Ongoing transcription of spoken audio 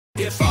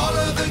If all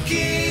of the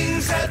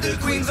kings had the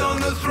queens on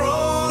the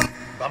throne.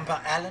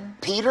 Bumper Allen?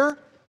 Peter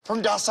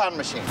from Das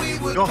Machine.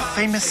 You're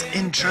famous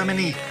in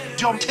Germany.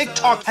 Your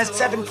TikTok has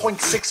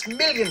 7.6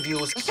 million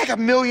views. It's like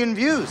 1 million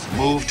views.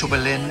 Move to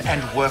Berlin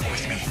and work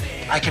with me.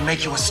 I can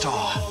make you a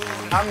star.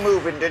 I'm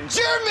moving to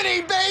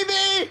Germany,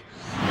 baby!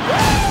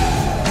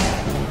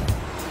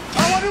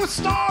 Our new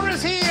star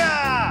is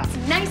here!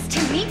 Nice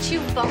to meet you,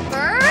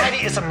 Bumper.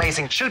 Heidi is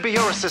amazing. She'll be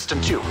your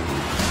assistant, too.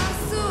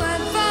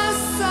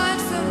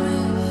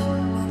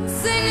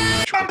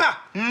 Bumper!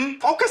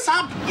 Focus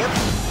up! Yep.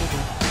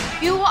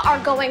 You are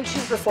going to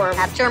perform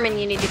at German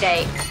Unity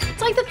Day.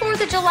 It's like the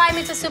 4th of July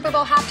meets a Super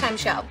Bowl halftime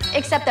show,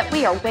 except that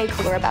we are way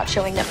cooler about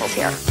showing nipples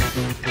here.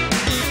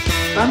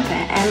 Bumper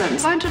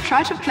Allen's going to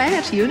try to play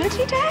at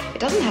Unity Day? It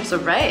doesn't have the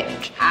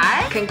range.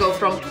 I can go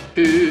from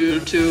here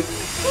to...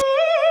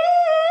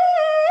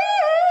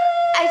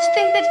 I just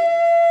think that...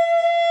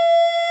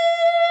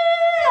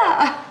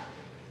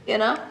 You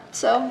know?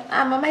 So,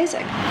 I'm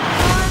amazing.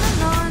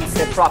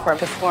 The proper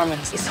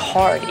performance is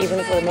hard,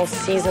 even for the most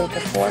seasoned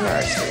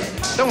performers.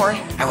 Don't worry,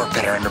 I work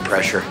better under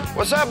pressure.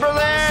 What's up,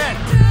 Berlin?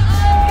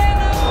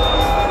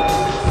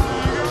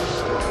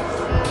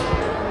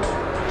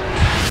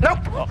 Nope.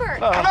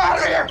 I'm out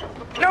of here.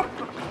 Nope.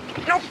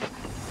 Nope.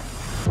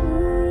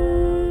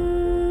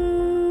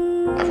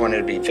 I've wanted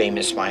to be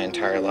famous my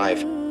entire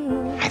life.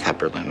 I thought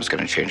Berlin was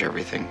going to change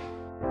everything.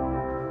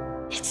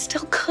 It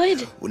still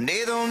could. When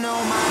they don't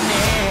know my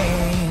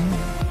name.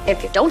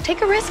 If you don't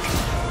take a risk,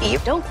 you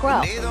don't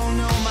grow. They don't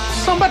know my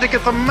Somebody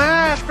get the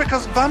mash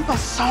because Bumper's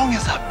song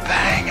is a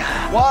banger.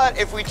 What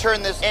if we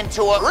turn this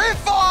into a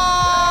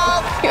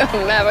riff-off? You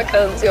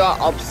Americans, you are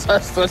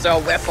obsessed with your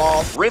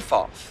whiff-off.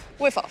 Riff-off.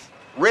 Whiff-off.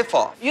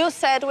 Riff-off. You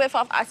said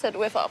whiff-off, I said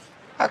whiff-off.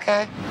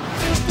 Okay.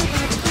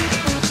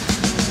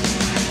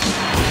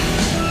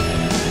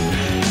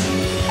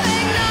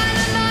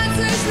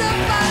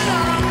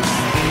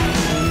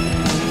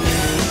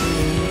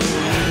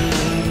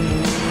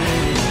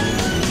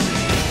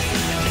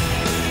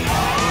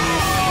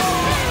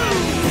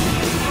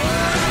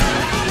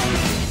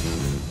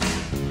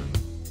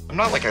 I'm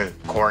not like a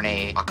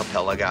corny a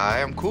cappella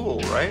guy. I'm cool,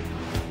 right?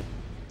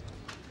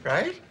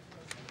 Right?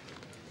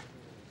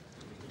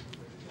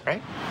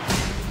 Right?